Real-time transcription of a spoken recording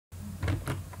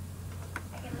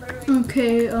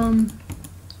Okay,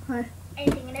 hi.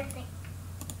 Anything and everything.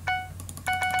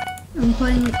 I'm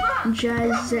playing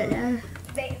Jazeteh.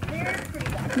 They're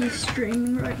pretty bad. He's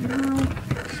streaming right now,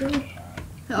 so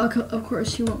of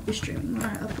course he won't be streaming when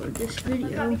I upload this Let's not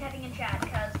video. be typing in chat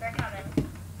because they're coming.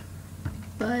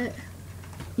 But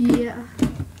yeah,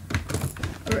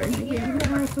 alright, the game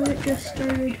but it just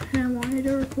started and I wanted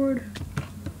to record.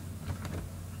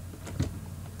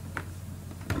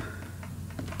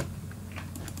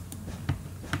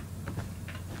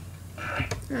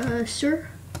 Sir?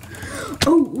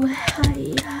 Oh,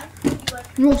 hi.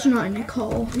 You're also not in a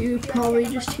call. You probably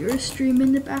just hear a stream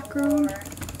in the background.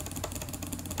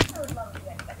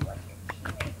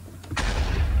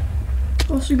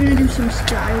 Also gonna do some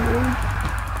Skyward.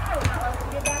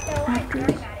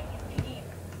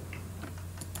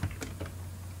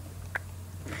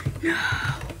 No.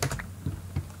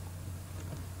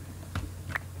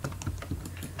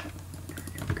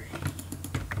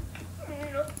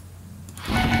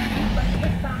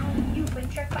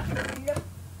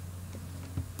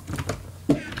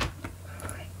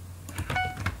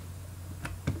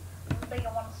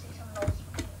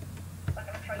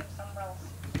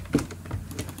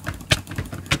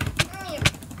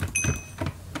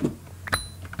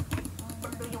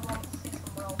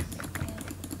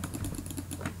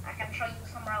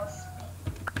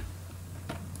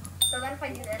 So then if I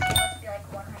do this, it must be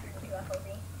like 102 FOV.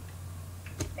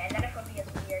 Man, that FOV is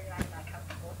weird and I'm not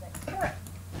comfortable with it. Sure.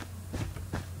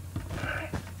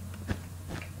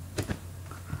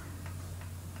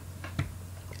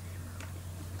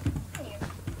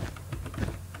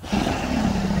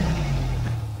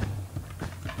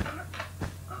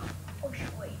 Oh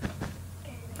shit, wait.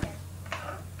 Get it again.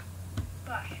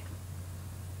 Gosh.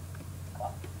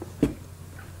 Cool.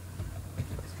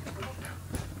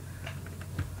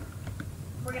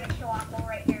 We're gonna kill off one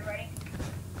right here, ready?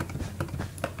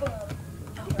 Boom.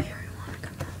 Oh, here, I wanna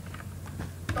come back.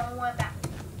 Don't want that.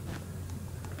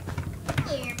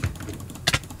 Here.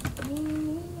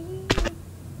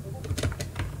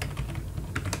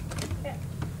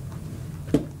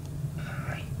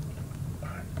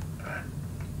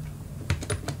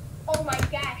 Oh my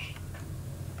gosh.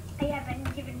 I have been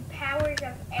given powers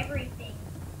of everything.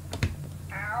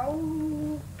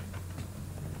 Ow.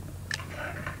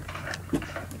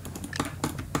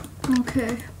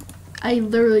 Okay. I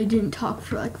literally didn't talk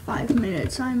for like 5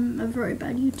 minutes. I'm a very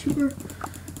bad YouTuber.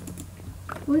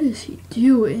 What is he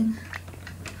doing?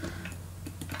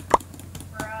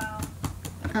 Bro.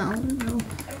 I don't know.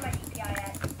 Where's my DPI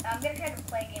at? I'm gonna try to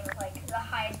play a game with like the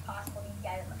highest possible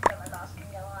DPI that my mouse can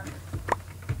go on.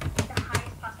 The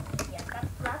highest possible DPI.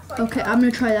 That's like. Okay, I'm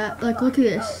gonna try that. Like, look at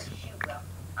this. Oh shoot, bro.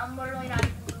 I'm literally not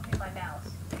even moving my mouse.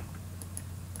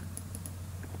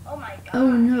 Oh my god.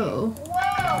 Oh no.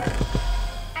 Whoa!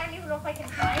 I don't even know if I can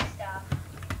find stuff.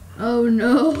 Oh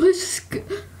no.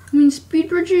 I mean, speed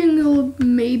bridging will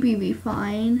maybe be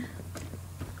fine.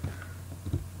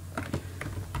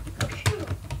 Oh shoot!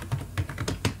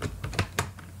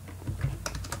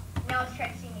 Now let's try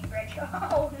to see me bridge.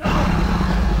 Oh no!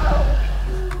 Oh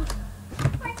shoot!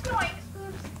 I'm going,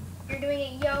 Scoops. You're doing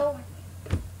it, yo.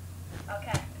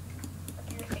 Okay. Let's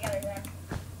do this together then.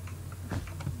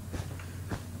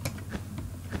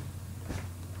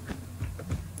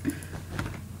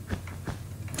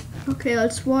 Okay,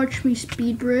 let's watch me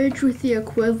speed bridge with the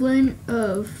equivalent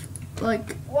of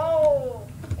like Whoa!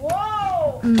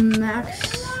 Whoa!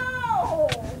 max. Whoa!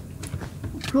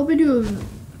 Probably do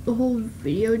a whole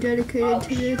video dedicated Oh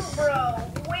to shoot, this. bro!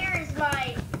 Where's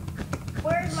my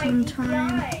Sometime.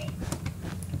 DPI?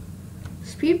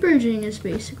 Speed bridging is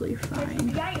basically My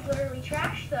fine. DPI is literally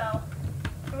trash though.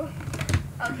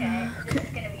 Okay, this is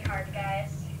gonna be hard,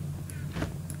 guys.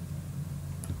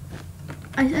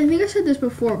 I think I said this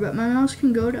before, but my mouse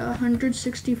can go to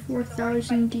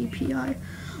 164,000 DPI.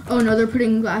 Oh no, they're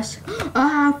putting glass.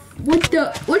 Ah, what is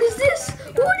this? What is this?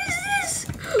 What is this?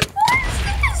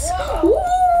 Whoa.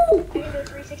 Woo! I can do a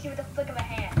 360 with the flick of a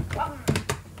hand. Wow.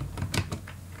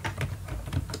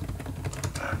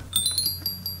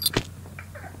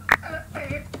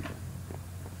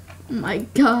 Oh my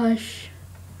gosh.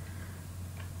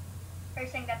 They're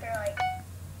saying that they're like.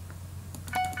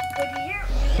 But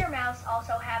does your mouse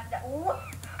also have that? Does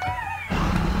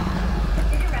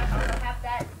your mouse also have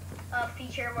that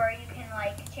feature where you can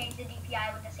like change the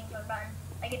DPI with a single button,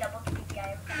 like a double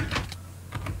DPI every time?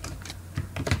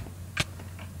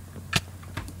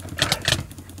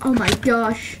 Oh my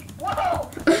gosh. Whoa!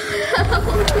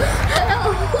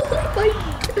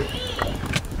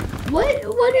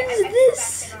 What is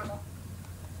this?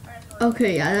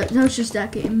 Okay, yeah, that was just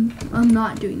that game. I'm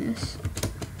not doing this.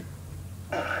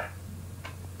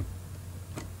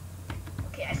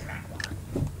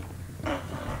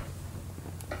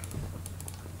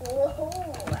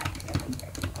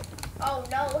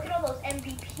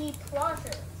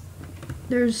 pluses.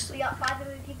 There's. We got 5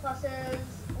 MVP pluses,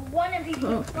 1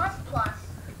 MVP plus.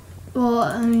 Well,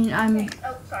 I mean, I'm. Thanks.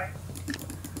 Oh, sorry.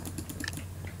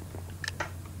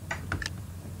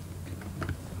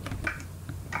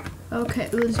 Okay,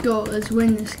 let's go. Let's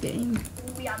win this game.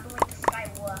 We are going to Sky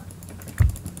War.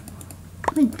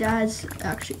 My dad's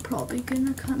actually probably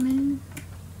gonna come in.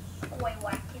 Wait,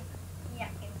 what?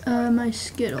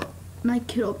 My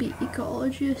kid'll be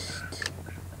ecologist.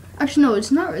 Actually, no, it's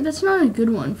not. That's not a good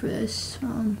one for this.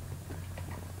 I'm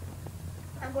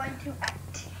going to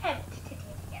attempt to take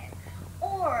it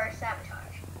or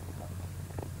sabotage.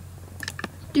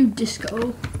 Do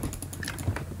disco.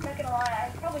 Not gonna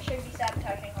lie, I probably should be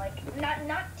sabotaging, like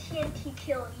not TNT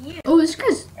kill you. Oh, this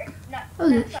guy's.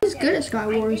 He's good at Sky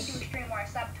I did Wars. do extreme war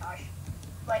sabotage.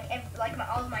 Like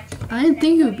all of my teammates. I didn't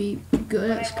think he would be good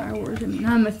at Sky Wars. I mean,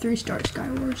 I'm a 3-star Sky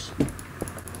Wars.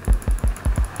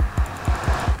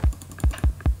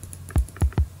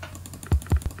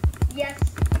 Yes,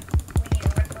 we need to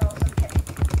rickroll some tips in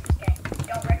this game.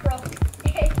 Don't rickroll.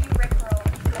 If you rickroll,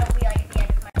 that'll be like at the end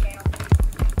of my channel.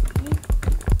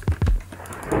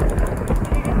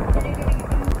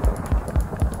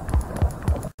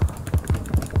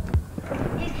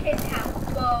 These kids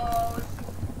have bows.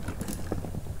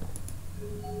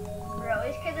 Bro,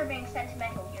 these kids are being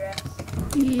sentimental heroes.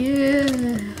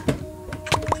 Yeah.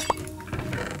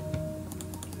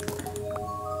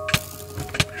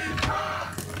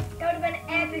 That would have been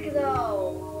epic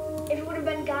though. If it would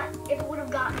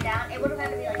have gotten down, it would have had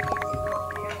to be like instant.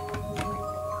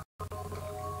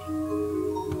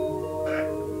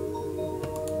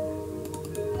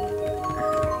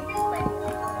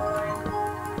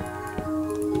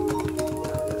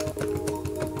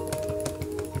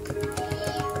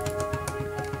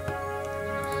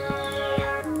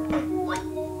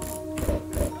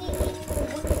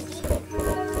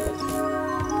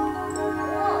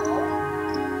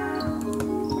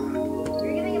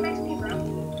 You're giving him XP, bro.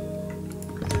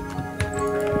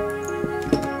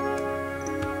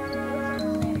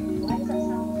 Why does that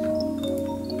sound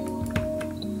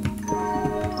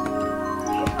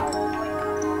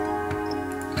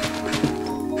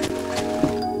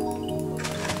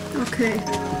Okay.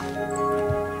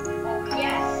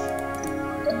 Yes.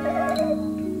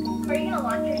 Are you gonna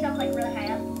launch yourself like really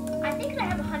high up? I think I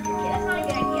have a 100K. That's not a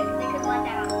good idea because they could light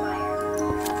that on fire.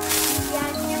 Yeah, I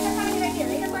guess that's not a good idea.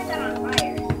 They could light that on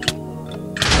fire.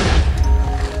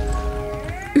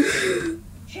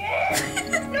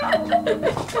 Shit! No!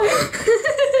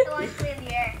 It launched me in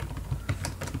the air.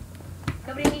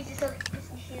 Nobody needs to see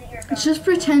that you're Let's just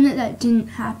pretend that didn't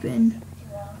happen. too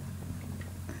long.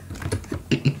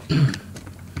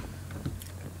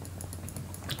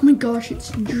 Oh my gosh,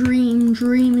 it's Dream.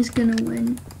 Dream is gonna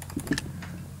win.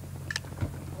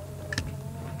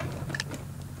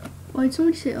 Why did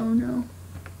somebody say, oh no?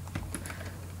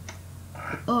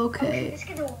 Okay. This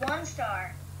kid's a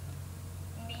 1-star.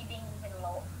 Me being even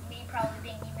low. Me probably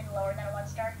being even lower than a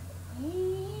 1-star.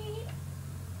 Yeet.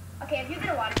 Okay, if you get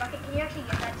a water bucket, can you actually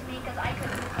give that to me? Because I could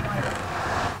use a water bucket.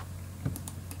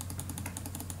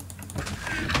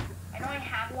 I know I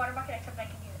have a water bucket, except I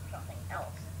can use it for something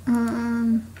else.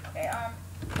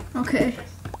 Okay.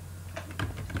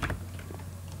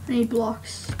 I need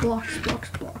blocks. Blocks.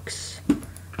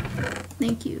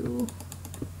 Thank you.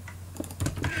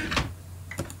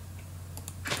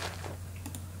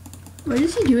 What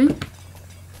is he doing?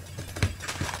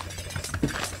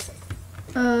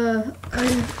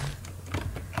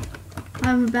 I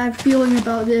have a bad feeling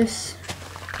about this.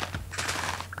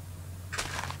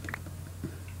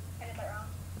 I did that wrong.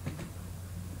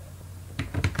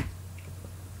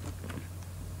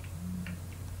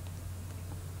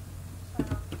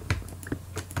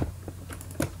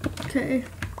 Okay.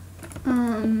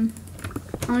 I'm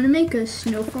gonna make a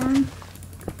snow farm.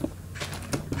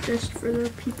 Just for the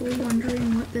people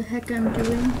wondering what the heck I'm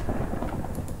doing.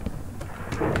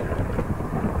 I'm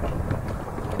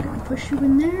gonna push you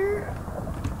in there.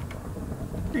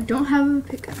 I don't have a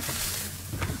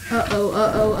pickaxe. Uh-oh.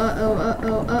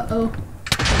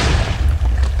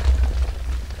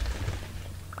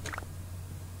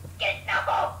 Get it,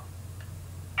 no!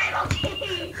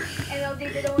 MLG! MLG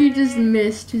did the He just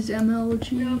missed his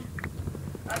MLG. Nope.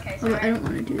 Okay, Oh, sorry. I don't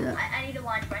want to do that. I need to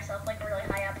launch myself like really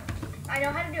high up. I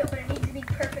know how to do it, but it needs to be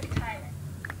perfect timing.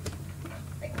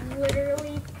 Like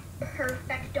literally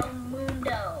perfecto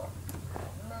mundo.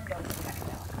 Mundo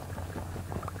perfecto.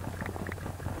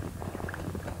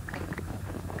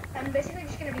 I'm basically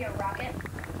just gonna be a rocket.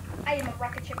 I am a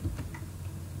rocket ship.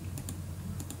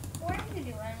 What are you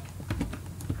doing?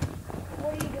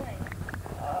 What are you doing?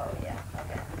 Oh yeah,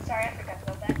 okay. Sorry, I forgot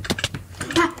about that.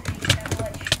 Ah.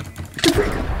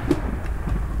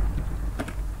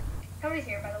 is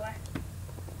here, by the way.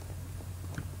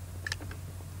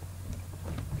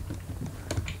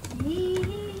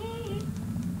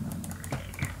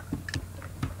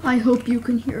 I hope you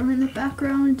can hear him in the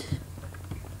background.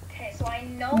 Okay, so I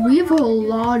know We have a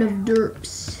lot of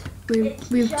derps. We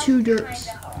have 2 derps.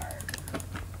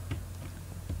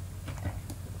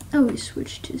 Oh, he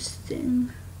switched his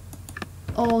thing.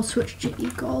 I'll switch to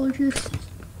ecologist.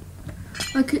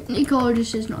 Like, an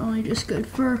ecologist is not only just good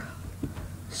for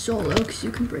solo, because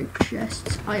you can break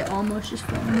chests. I almost just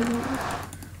fell into the water.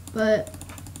 But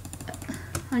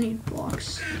I need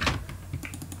blocks.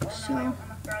 So. I'm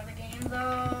gonna throw the game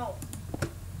though.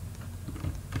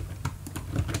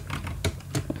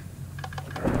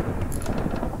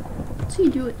 What's he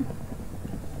doing?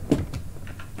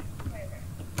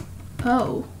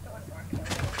 Oh.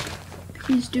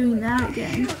 He's doing that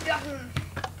again.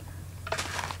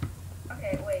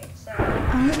 Okay, wait, so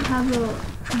I don't have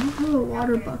a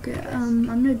water bucket. I'm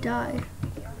gonna die.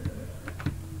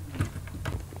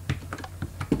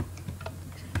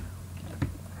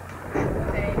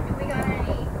 okay, do we got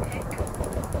any pick?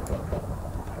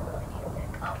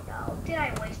 Oh no. Did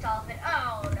I waste all of it?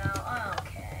 Oh no,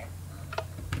 okay.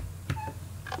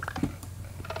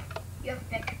 You have a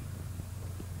pick.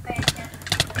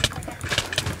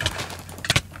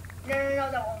 No,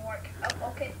 that won't work. Oh,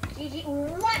 okay. GG.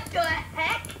 What the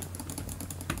heck?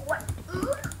 What?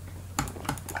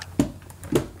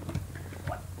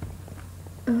 What?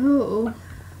 Oh.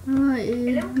 Hi,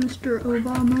 Mr.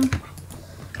 Obama.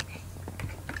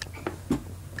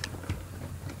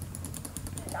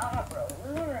 Nah, bro.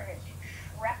 Lunar is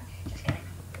trapped. Just kidding.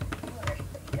 Lunar is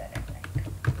pretty good, I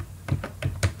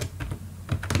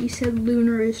think. He said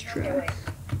lunar is Okay, trash. wait.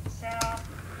 So.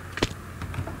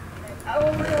 Oh, no,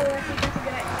 I think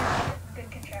that's a good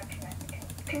contraction. I think.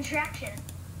 Contraction.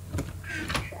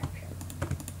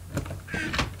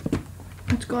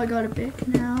 Let's go. I got a bic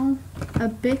now. A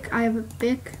bic. I have a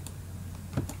bic.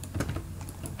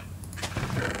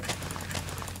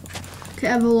 Okay,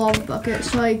 I have a lava bucket,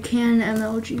 so I can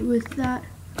MLG with that.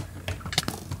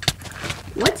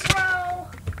 What? Bro,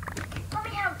 let me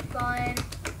have fun.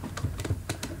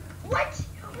 What?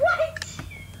 What?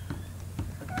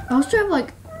 I also have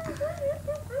like.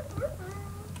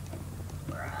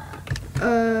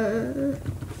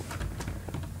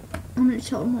 I'm gonna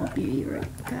tell him I'll be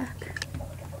right back.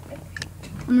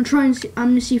 I'm gonna try and see. I'm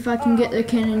gonna see if I can get the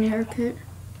cannoneer kit.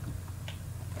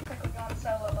 We're going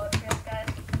solo mode for this, guys.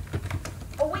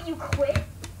 Oh wait, you quit?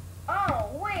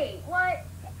 Oh wait, what?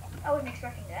 I wasn't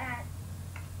expecting that.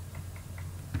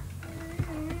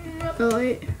 Oh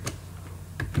wait.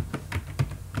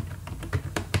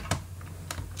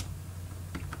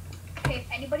 Okay,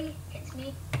 if anybody hits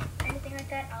me, anything like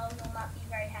that, I will not be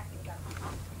very happy with them.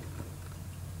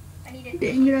 I need to.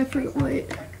 Dang it! I forgot. Wait.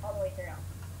 Like all the way through.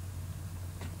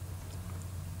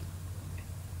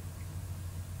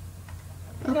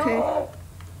 Okay. No!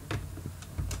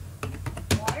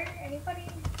 Water? Anybody?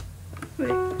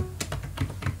 Wait.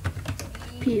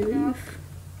 Pea leaf.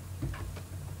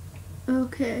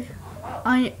 Okay.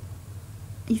 Whoa.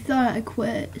 You thought I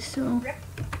quit, so. Rip.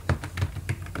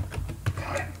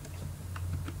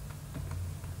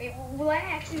 Wait, will I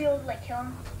actually be able to like kill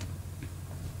him?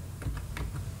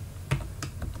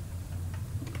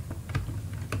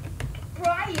 Bro,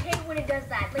 I hate when it does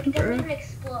that. Like it doesn't even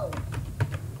explode.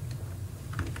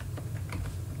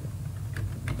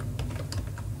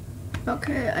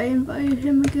 Okay, I invited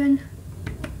him again.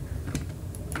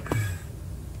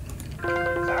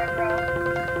 Sorry,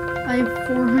 bro. I have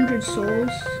 400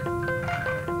 souls.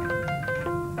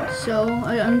 So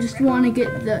I just want to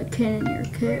get the cannoneer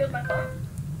Where kit. goes my phone?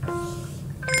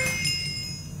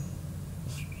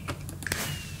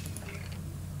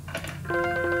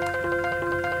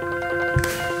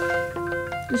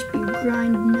 Just be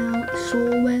grinding out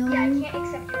soul well. Yeah, I can't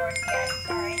accept yours yet.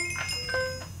 Sorry.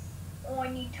 Oh, I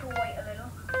need to wait a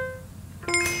little.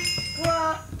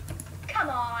 Bruh. Come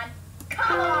on.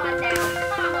 Come on now.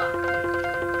 Come on.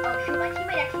 Oh, shoot. My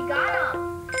teammate actually got him.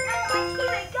 No, my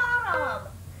teammate got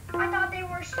him. I thought they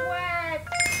were sweat.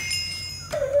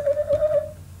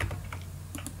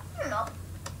 No.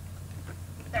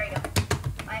 There you go.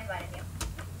 I invited you.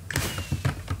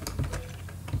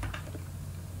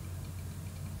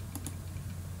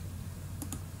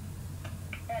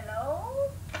 Hello?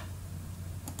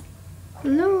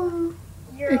 Hello.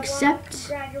 You're Accept.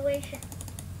 alone. Congratulations.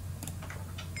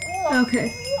 Okay.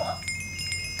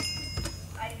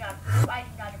 I do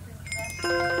not approve of this.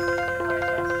 What is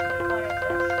this? What is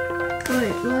this?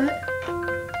 Wait, what?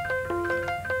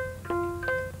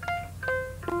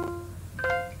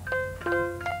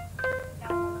 That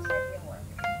one was idea work.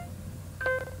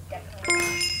 Definitely.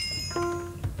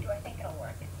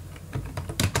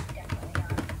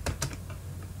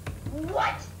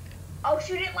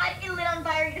 shoot it live, it lit on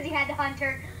fire because he had the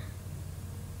hunter.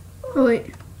 Oh,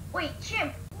 wait. Wait,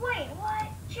 chimp. Wait, what?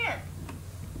 Chimp.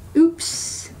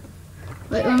 Oops.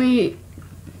 Wait, let me...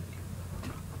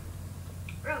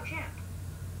 Bro, chimp.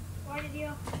 Why did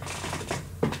you...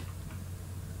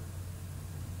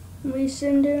 Let me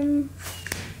send him...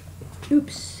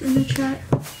 Oops, in the chat.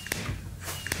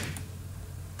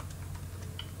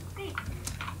 Hey.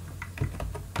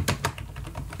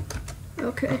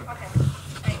 Okay. Okay,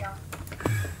 there you go.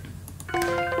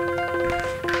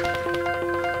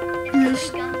 If Yes.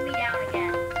 somebody guns me down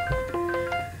again.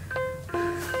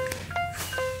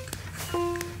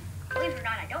 Believe it or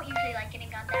not, I don't usually like getting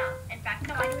gunned down. In fact,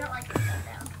 no, I do not like getting gunned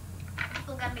down.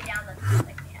 People gun me down, that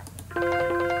makes me happy. In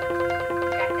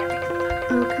fact, that makes me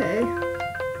happy. Okay.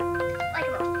 Like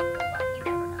most people, but you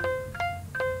never know.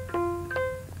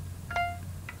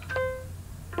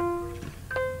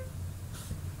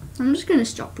 I'm just gonna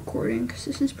stop recording because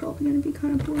this is probably gonna be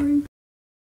kind of boring.